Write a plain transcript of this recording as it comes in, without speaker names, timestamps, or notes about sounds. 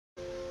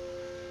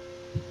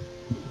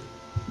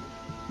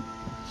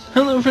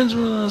Hello friends,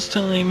 from last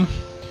time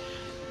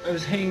I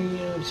was hanging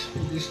out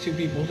with these two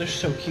people. They're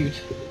so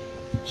cute.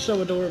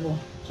 So adorable.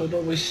 So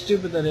adorably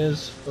stupid that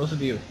is, both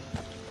of you.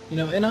 You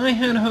know, and I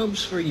had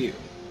hopes for you.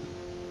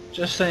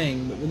 Just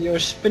saying, but with your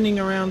spinning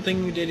around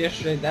thing you did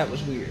yesterday, that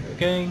was weird,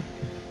 okay?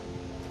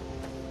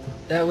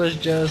 That was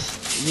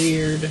just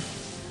weird.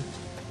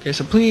 Okay,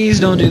 so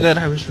please don't do that.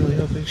 I was really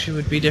hoping she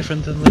would be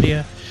different than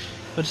Lydia.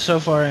 But so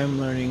far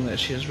I'm learning that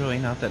she is really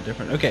not that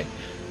different. Okay.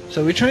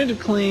 So we tried to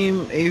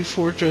claim a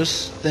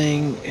fortress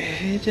thing.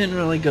 It didn't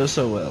really go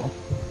so well.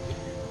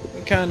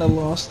 We kind of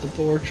lost the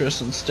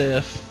fortress and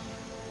stuff.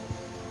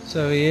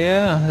 So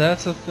yeah,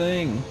 that's a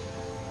thing.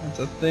 That's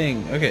a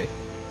thing. Okay.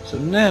 So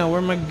now, where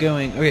am I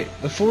going? Okay,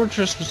 the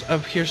fortress was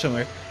up here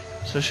somewhere.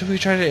 So should we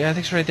try to... I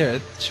think it's right there.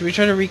 Should we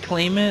try to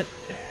reclaim it?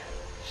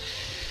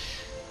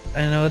 I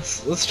don't know,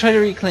 let's try to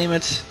reclaim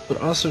it,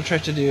 but also try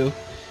to do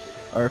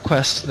our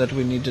quest that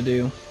we need to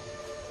do.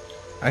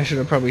 I should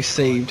have probably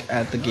saved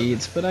at the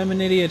gates, but I'm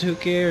an idiot, who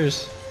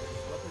cares?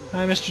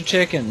 Hi, Mr.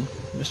 Chicken.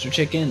 Mr.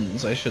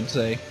 Chickens, I should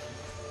say.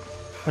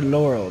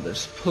 Plural,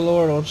 there's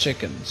plural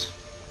chickens.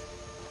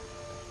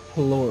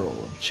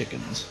 Plural of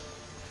chickens.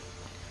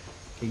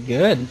 Okay,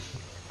 good.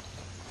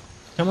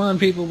 Come on,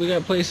 people, we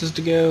got places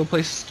to go,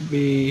 places to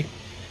be,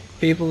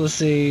 people to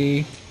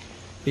see,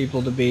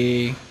 people to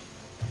be.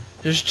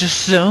 There's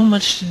just so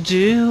much to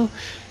do,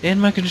 and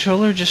my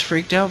controller just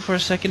freaked out for a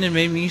second and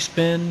made me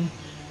spin.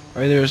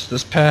 Right, there's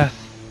this path.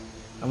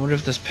 I wonder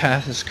if this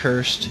path is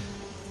cursed.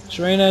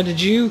 Serena, did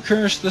you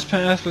curse this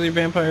path with your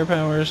vampire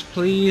powers?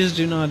 Please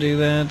do not do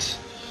that.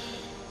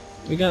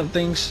 We got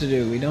things to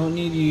do. We don't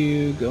need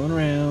you going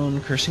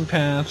around cursing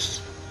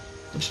paths.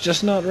 It's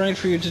just not right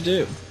for you to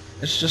do.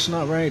 It's just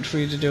not right for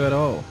you to do at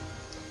all.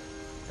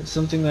 It's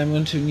something that I'm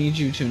going to need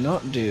you to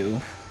not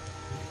do.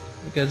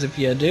 Because if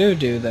you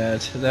do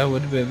that, that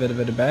would be a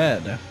bit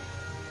bad.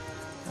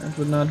 That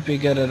would not be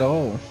good at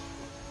all.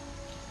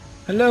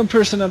 Hello,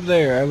 person up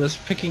there. I was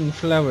picking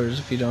flowers,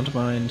 if you don't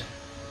mind.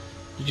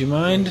 Did you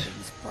mind?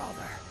 Greetings,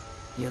 brother.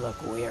 You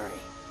look weary.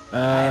 I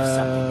have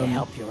something to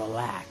help you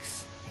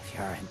relax, if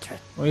you're interested.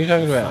 What are you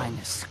talking about?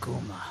 Finest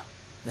skooma,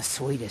 the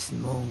sweetest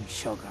moon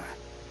sugar,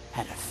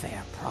 at a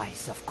fair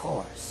price, of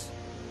course.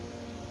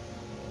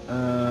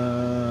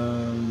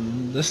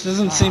 This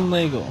doesn't seem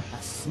legal.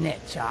 A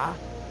snitch, huh?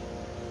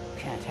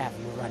 Can't have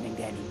you running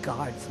to any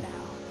guards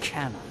now,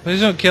 can I? Please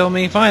don't kill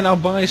me. Fine, I'll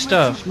buy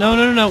stuff. No.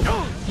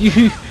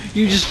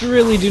 You just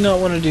really do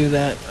not want to do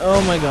that. Oh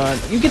my god.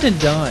 You get to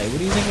die. What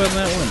do you think about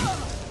that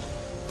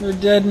one? You're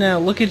dead now.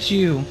 Look at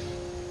you.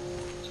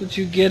 That's what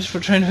you get for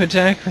trying to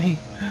attack me.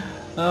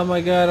 Oh my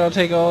god, I'll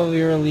take all of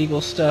your illegal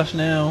stuff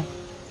now.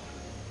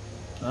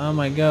 Oh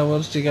my god, what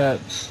else do you got?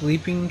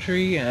 Sleeping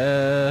tree?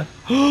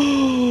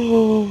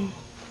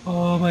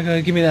 Oh my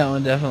god, give me that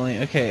one, definitely.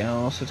 Okay,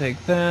 I'll also take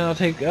that. I'll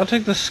take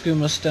the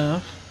skooma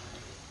stuff.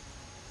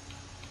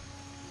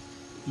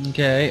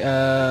 Okay,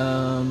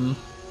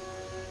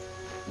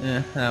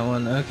 yeah, that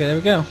one. Okay, there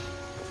we go.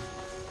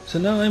 So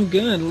now I'm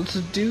good. Let's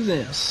do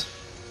this.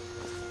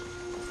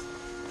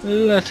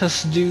 Let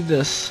us do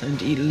this and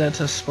eat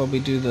lettuce while we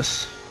do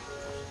this.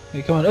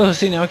 Okay, come on. Oh,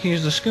 see, now I can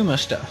use the skooma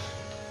stuff.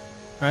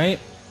 Right?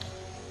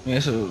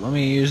 Okay, so let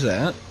me use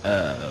that.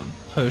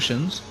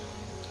 Potions.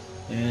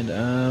 And,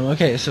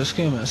 okay, so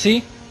skooma.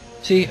 See?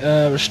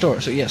 Restore.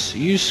 So, yes,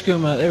 use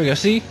skooma. There we go.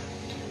 See?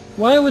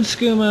 Why would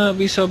skooma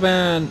be so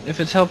bad if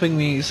it's helping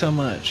me so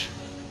much?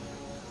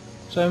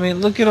 So, I mean,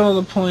 look at all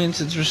the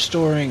points it's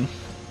restoring.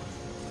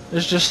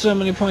 There's just so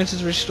many points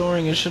it's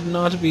restoring. It should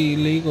not be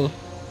illegal.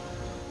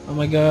 Oh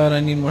my god,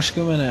 I need more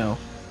skooma now.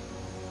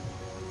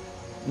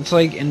 It's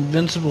like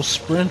invincible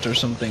sprint or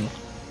something.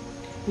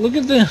 Look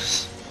at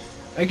this.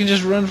 I can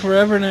just run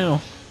forever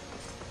now.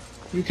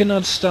 You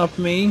cannot stop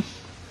me.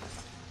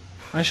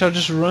 I shall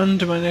just run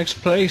to my next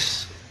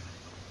place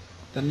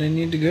that I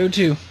need to go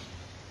to.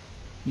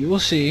 You will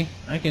see.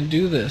 I can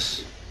do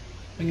this.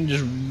 I can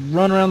just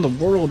run around the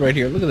world right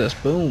here. Look at this.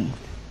 Boom.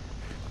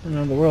 Run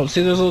around the world.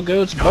 See those little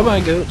goats?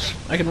 Bye-bye, goats.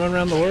 I can run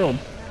around the world.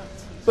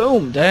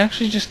 Boom. Did I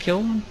actually just kill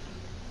one?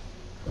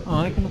 Oh,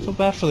 I can feel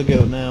bad for the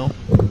goat now.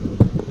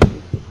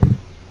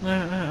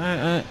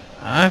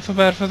 I feel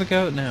bad for the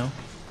goat now.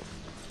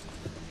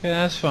 Okay,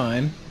 that's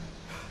fine.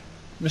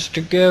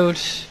 Mr.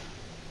 Goat,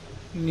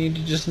 you need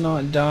to just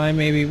not die,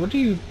 maybe. What are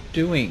you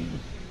doing?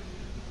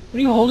 What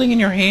are you holding in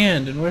your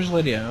hand? And where's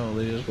Lydia? Oh,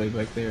 Lydia's way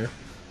back there.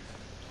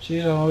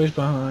 She's always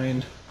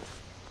behind.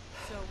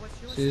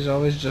 She's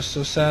always just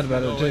so sad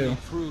about it, too.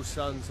 True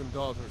sons and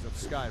daughters of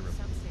Skyrim.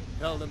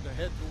 Tell them to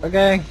head to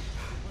Okay.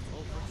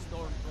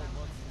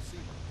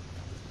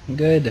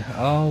 Good.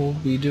 I'll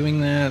be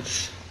doing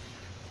that.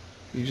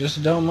 You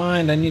just don't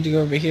mind. I need to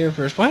go over here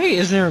first. Why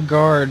is there a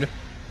guard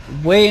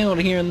way out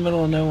here in the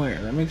middle of nowhere?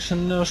 That makes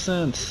no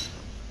sense.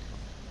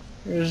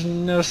 There's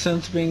no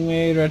sense being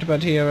made right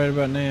about here, right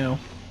about now.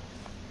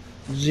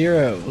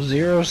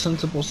 Zero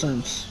sensible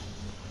sense.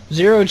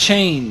 Zero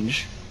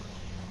change.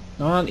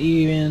 Not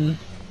even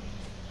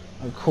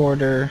a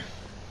quarter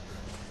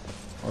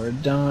or a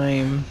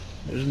dime.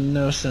 There's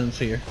no sense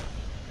here.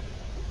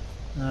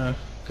 Oh,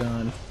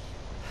 God.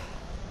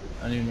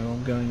 I don't even know where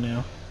I'm going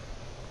now.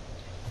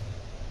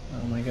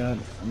 Oh my god,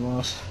 I'm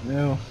lost.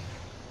 No.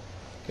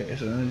 Okay,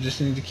 so I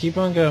just need to keep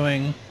on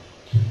going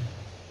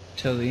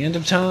till the end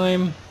of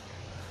time.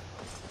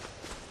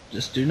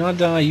 Just do not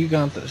die. You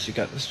got this. You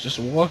got this. Just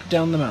walk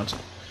down the mountain.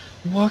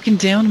 Walking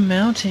down a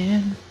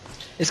mountain.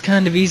 It's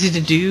kind of easy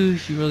to do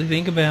if you really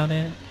think about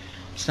it.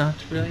 It's not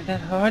really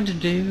that hard to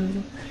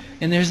do.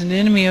 And there's an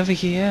enemy over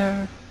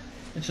here.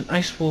 It's an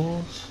ice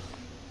wolf.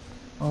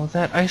 Oh,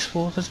 that ice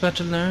wolf is about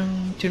to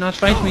learn. Do not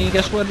fight me.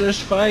 Guess what? There's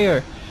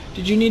fire.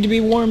 Did you need to be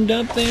warmed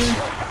up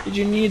there? Did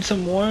you need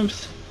some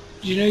warmth?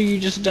 Did you know you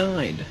just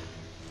died?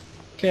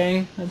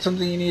 Okay, that's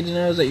something you need to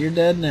know, is that you're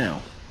dead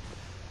now.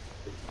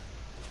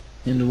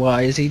 And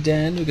why is he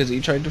dead? Because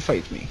he tried to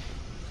fight me.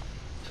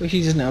 So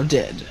he's now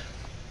dead.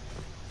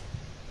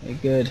 Okay,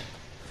 good.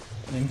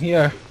 I'm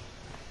here.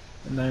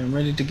 And I'm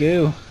ready to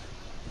go.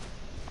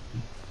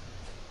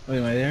 Wait,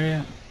 am I there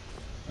yet?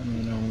 I don't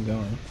even know where I'm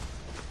going.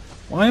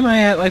 Why am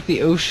I at like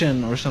the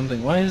ocean or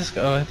something? Why is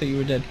this? Oh, I thought you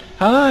were dead.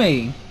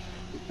 Hi!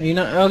 Are you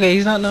not? Okay,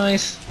 he's not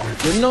nice.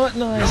 You're not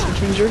nice,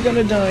 which means you're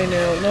gonna die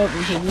now. Nope,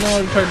 you should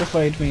not have tried to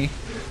fight me.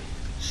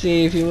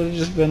 See, if you would have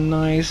just been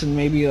nice and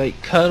maybe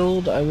like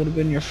cuddled, I would have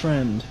been your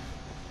friend.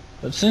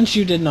 But since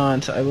you did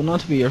not, I will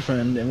not be your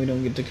friend, and we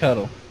don't get to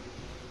cuddle.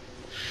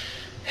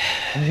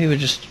 If he would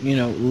just, you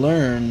know,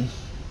 learn,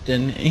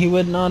 then he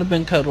would not have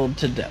been cuddled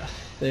to death.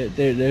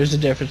 There's a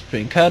difference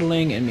between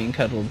cuddling and being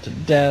cuddled to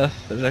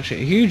death. There's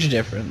actually a huge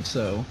difference,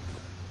 so,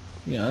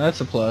 you know,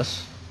 that's a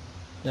plus.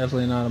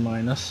 Definitely not a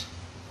minus.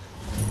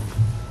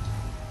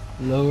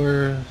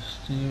 Lower,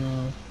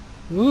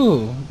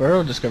 ooh,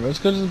 burrow discovered. Let's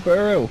go to the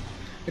burrow.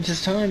 It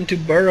is time to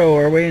burrow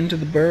our way into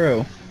the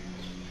burrow.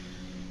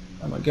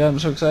 Oh my god, I'm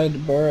so excited to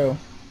burrow.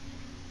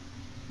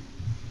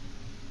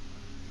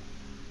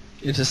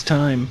 It is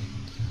time.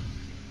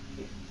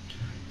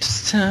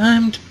 It's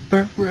time to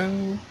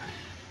burrow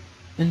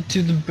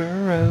into the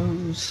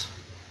burrows.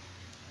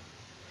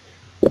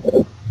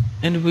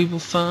 And we will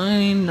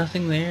find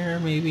nothing there,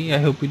 maybe. I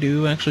hope we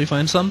do actually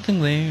find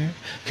something there.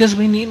 Because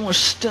we need more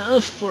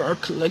stuff for our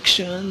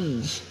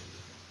collections.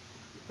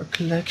 Our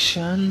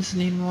collections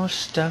need more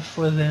stuff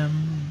for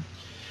them.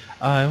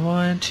 I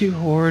want to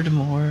hoard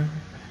more.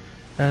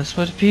 That's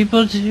what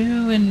people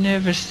do in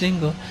every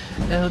single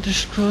Elder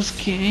Scrolls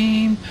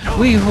game.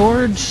 We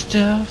hoard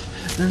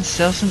stuff, then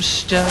sell some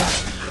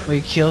stuff.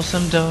 We kill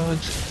some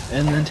dogs,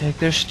 and then take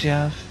their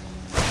stuff.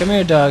 Come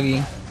here,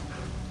 doggy.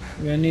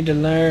 You're gonna need to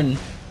learn.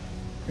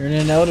 You're in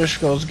an Elder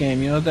Scrolls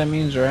game, you know what that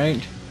means,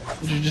 right?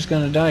 You're just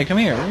gonna die. Come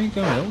here, where are you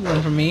going? Don't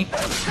run from me.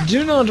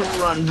 Do not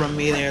run from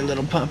me there,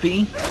 little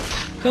puppy.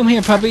 Come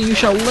here, puppy, you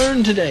shall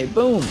learn today.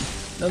 Boom.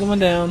 Another one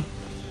down.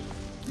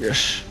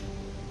 Yes.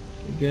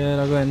 Good,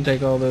 I'll go ahead and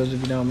take all those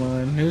if you don't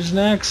mind. Who's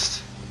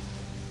next?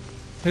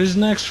 Who's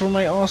next for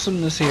my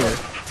awesomeness here?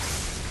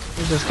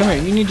 Who's this? Come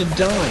here, you need to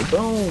die.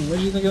 Boom. What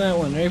do you think of that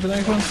one? Ready for the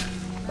next one?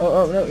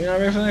 Oh, no, you're not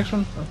ready for the next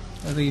one? Oh,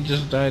 I think you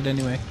just died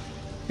anyway.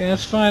 Okay,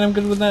 that's fine, I'm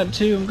good with that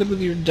too. I'm good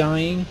with your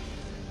dying.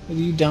 With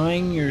you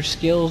dying, your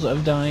skills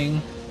of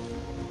dying.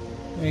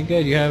 Very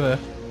good, you have a...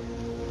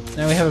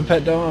 Now we have a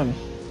pet dog.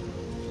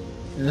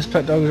 And this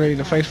pet dog is ready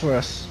to fight for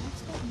us.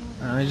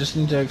 I just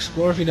need to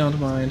explore if you don't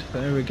mind.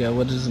 There we go,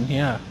 what is in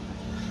here?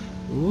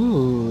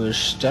 Ooh, there's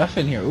stuff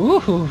in here. Ooh,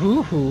 hoo,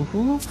 hoo, hoo,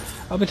 hoo.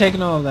 I'll be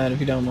taking all of that if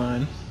you don't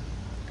mind.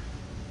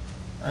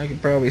 I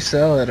could probably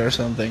sell it or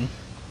something.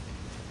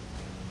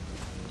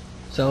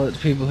 Sell it to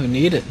people who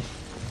need it.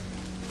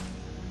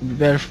 It'd be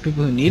better for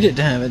people who need it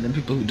to have it than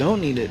people who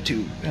don't need it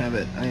to have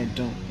it. I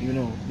don't even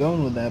know where I'm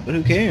going with that, but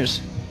who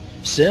cares?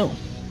 Still.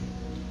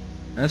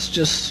 That's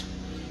just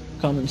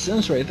common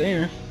sense right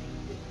there.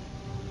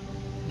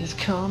 It's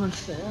common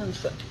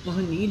sense that people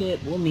who need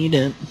it will need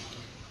it.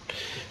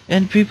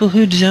 And people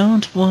who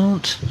don't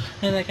won't.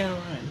 And that kind of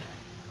rhyme.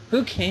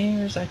 Who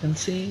cares? I can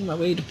see my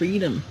way to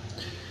freedom.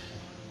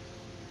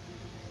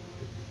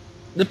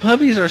 The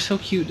puppies are so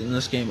cute in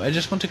this game. I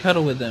just want to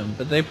cuddle with them,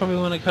 but they probably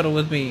want to cuddle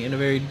with me in a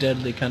very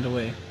deadly kind of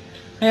way.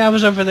 Hey, I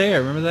was over there.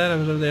 Remember that? I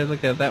was over there.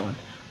 Look at that one.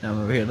 Now I'm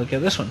over here. Look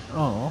at this one.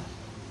 Oh,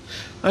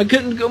 I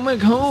couldn't go back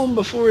home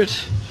before it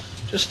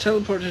just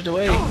teleported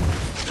away.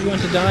 You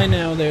want to die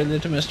now there,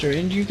 little mister,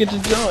 and you get to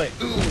die.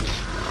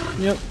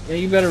 Ooh. Yep. Yeah,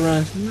 you better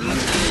run.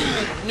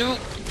 Nope.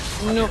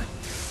 Nope.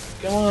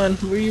 Come on.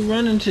 Where are you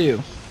running to?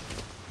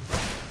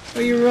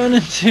 Where are you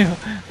running to?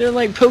 They're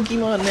like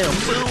Pokemon now.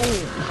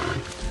 Boom.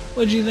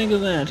 What'd you think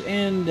of that?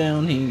 And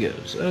down he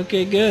goes.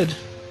 Okay, good.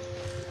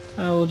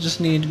 I will just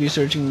need to be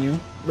searching you.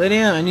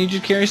 Lydia, I need you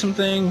to carry some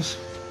things.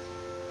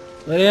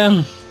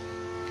 Lydia.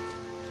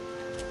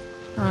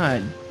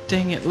 God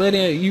dang it,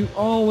 Lydia, you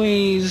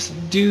always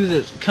do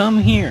this. Come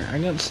here. I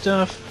got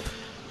stuff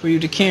for you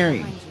to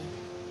carry.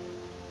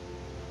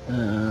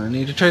 I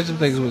need to trade some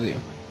things with you.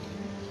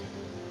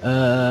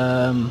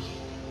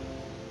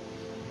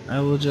 I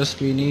will just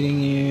be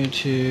needing you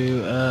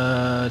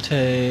to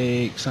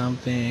take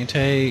something.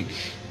 Okay,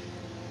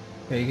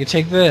 you can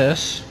take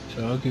this,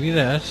 so I'll give you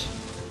that.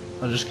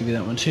 I'll just give you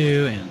that one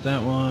too, and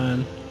that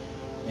one.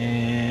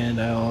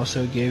 And I'll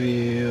also give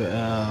you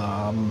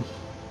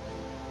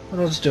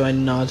What else do I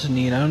not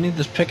need? I don't need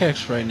this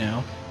pickaxe right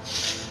now.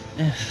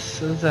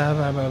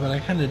 But I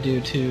kind of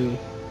do too.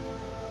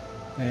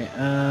 Okay,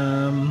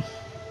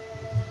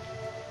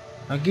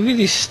 I'll give you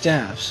these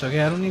staffs,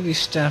 okay? I don't need these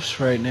staffs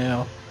right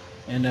now.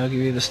 And I'll give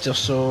you the steel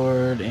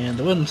sword and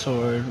the wooden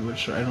sword,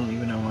 which I don't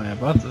even know why I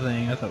bought the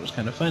thing. I thought it was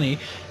kind of funny.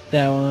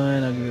 That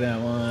one, I'll give you that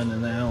one,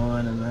 and that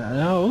one, and that.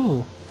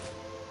 Oh!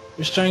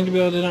 You're starting to be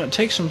able to not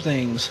take some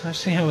things. I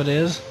see how it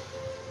is.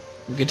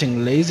 We're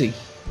getting lazy.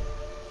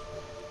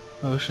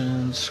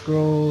 Potions,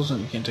 scrolls,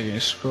 and you can't take any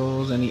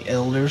scrolls. Any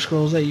elder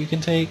scrolls that you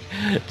can take?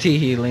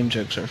 Teehee, lame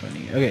jokes are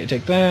funny. Okay,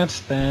 take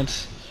that,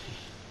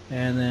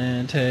 and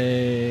then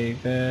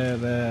take that,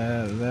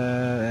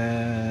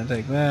 and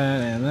take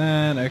that, and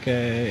that,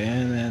 okay,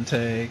 and then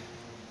take,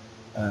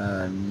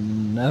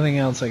 nothing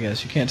else, I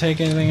guess. You can't take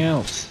anything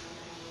else.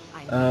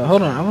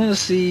 Hold on, I want to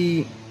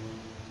see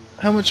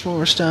how much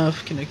more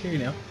stuff can I carry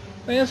now.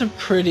 I got a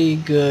pretty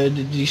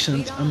good,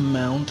 decent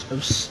amount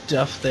of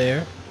stuff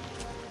there.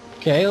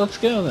 Okay, let's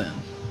go then,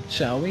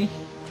 shall we?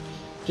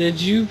 Did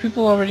you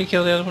people already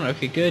kill the other one?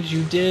 Okay, good,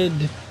 you did.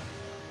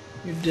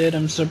 You did,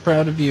 I'm so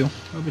proud of you.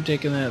 I'll be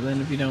taking that then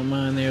if you don't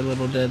mind there,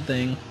 little dead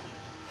thing.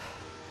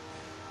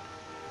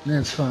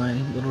 That's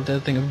fine, little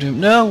dead thing of doom.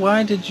 No,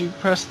 why did you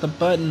press the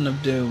button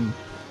of doom?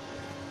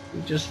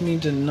 We just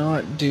need to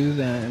not do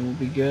that and we'll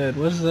be good.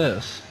 What's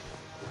this?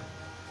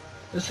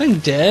 This thing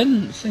dead?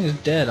 This thing is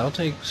dead. I'll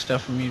take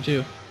stuff from you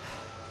too.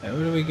 Right,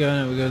 where do we go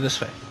now? We go this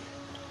way.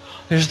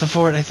 There's the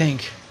fort, I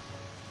think.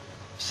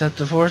 Is that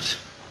the fort?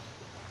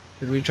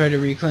 Should we try to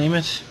reclaim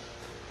it?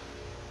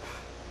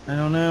 I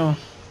don't know.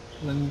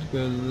 Then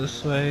go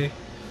this way.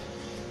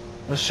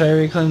 Let's try to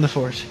reclaim the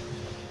fort.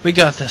 We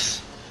got this.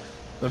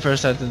 But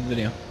first, after the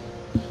video.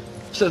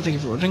 So thank you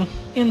for watching,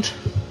 and